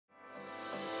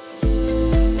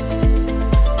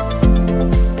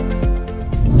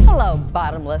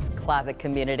Bottomless Closet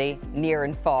community, near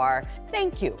and far.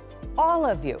 Thank you, all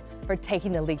of you, for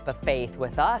taking the leap of faith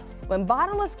with us. When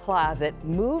Bottomless Closet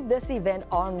moved this event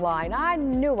online, I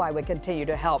knew I would continue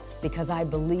to help because I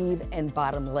believe in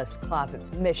Bottomless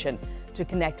Closet's mission to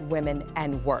connect women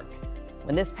and work.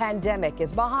 When this pandemic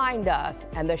is behind us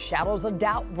and the shadows of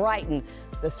doubt brighten,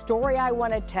 the story I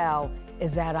want to tell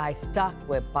is that I stuck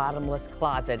with Bottomless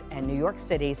Closet and New York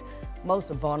City's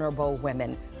most vulnerable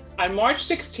women. On March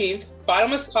 16th,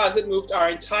 Bottomless Closet moved our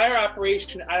entire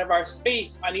operation out of our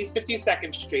space on East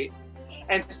 52nd Street,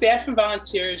 and staff and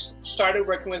volunteers started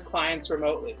working with clients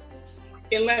remotely.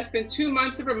 In less than 2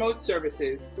 months of remote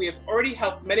services, we have already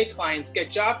helped many clients get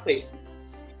job placements.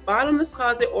 Bottomless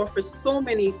Closet offers so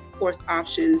many course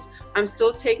options. I'm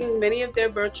still taking many of their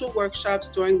virtual workshops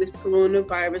during this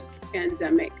coronavirus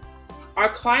pandemic. Our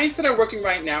clients that are working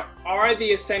right now are the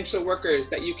essential workers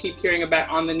that you keep hearing about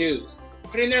on the news,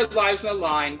 putting their lives on the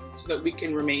line so that we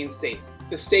can remain safe.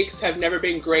 The stakes have never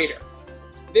been greater.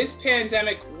 This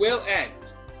pandemic will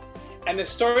end, and the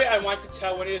story I want to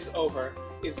tell when it is over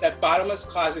is that Bottomless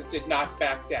Closet did not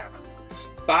back down.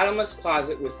 Bottomless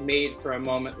Closet was made for a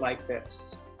moment like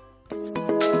this.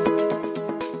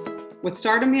 What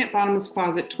started me at Bottomless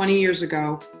Closet 20 years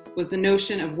ago was the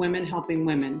notion of women helping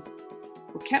women.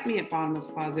 What kept me at Bottomless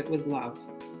Closet was love.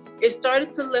 It started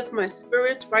to lift my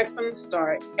spirits right from the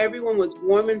start. Everyone was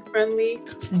warm and friendly.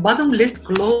 Bottomless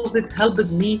Closet helped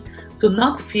me to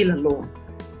not feel alone.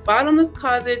 Bottomless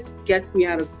Closet gets me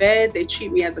out of bed. They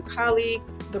treat me as a colleague.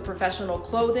 The professional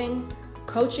clothing,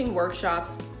 coaching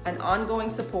workshops, and ongoing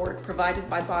support provided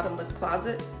by Bottomless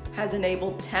Closet has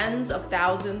enabled tens of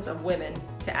thousands of women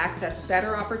to access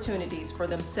better opportunities for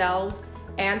themselves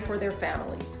and for their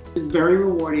families. It's very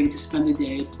rewarding to spend a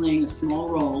day playing a small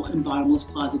role in Bottomless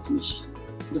Closet's mission.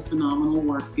 The phenomenal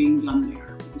work being done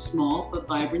there with a small but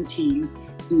vibrant team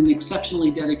and an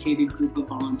exceptionally dedicated group of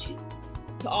volunteers.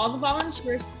 To all the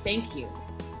volunteers, thank you.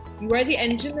 You are the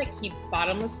engine that keeps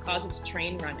Bottomless Closet's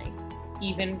train running,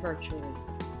 even virtually.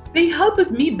 They helped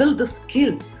me build the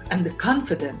skills and the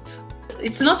confidence.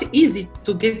 It's not easy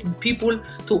to get people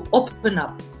to open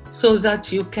up so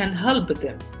that you can help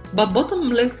them. But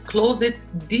Bottomless Closet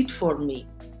did for me.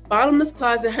 Bottomless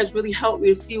Closet has really helped me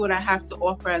to see what I have to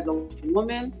offer as a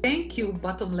woman. Thank you,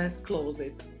 Bottomless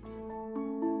Closet.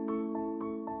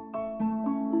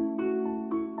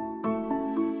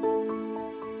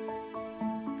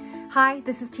 Hi,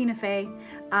 this is Tina Fey.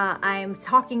 I'm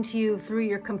talking to you through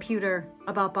your computer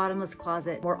about Bottomless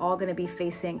Closet. We're all going to be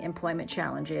facing employment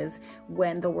challenges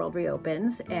when the world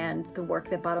reopens, and the work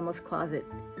that Bottomless Closet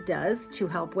does to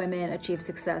help women achieve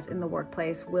success in the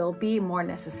workplace will be more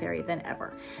necessary than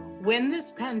ever. When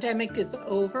this pandemic is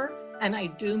over, and I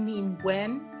do mean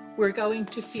when, we're going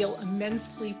to feel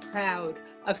immensely proud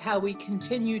of how we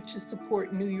continue to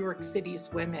support New York City's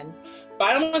women.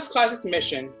 Bottomless Closet's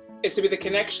mission is to be the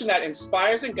connection that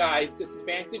inspires and guides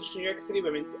disadvantaged New York City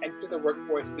women to enter the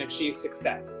workforce and achieve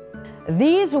success.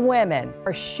 These women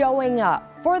are showing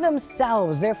up for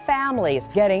themselves, their families,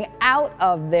 getting out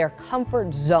of their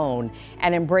comfort zone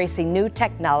and embracing new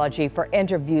technology for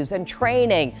interviews and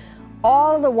training,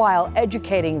 all the while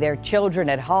educating their children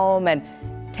at home and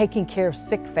taking care of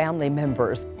sick family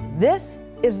members. This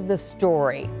is the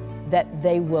story that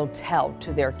they will tell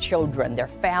to their children, their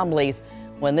families,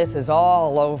 when this is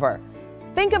all over.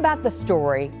 Think about the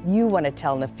story you want to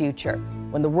tell in the future.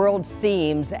 When the world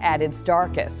seems at its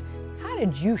darkest, how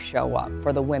did you show up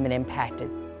for the women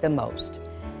impacted the most?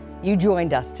 You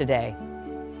joined us today.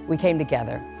 We came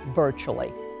together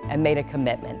virtually and made a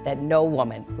commitment that no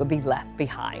woman would be left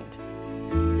behind.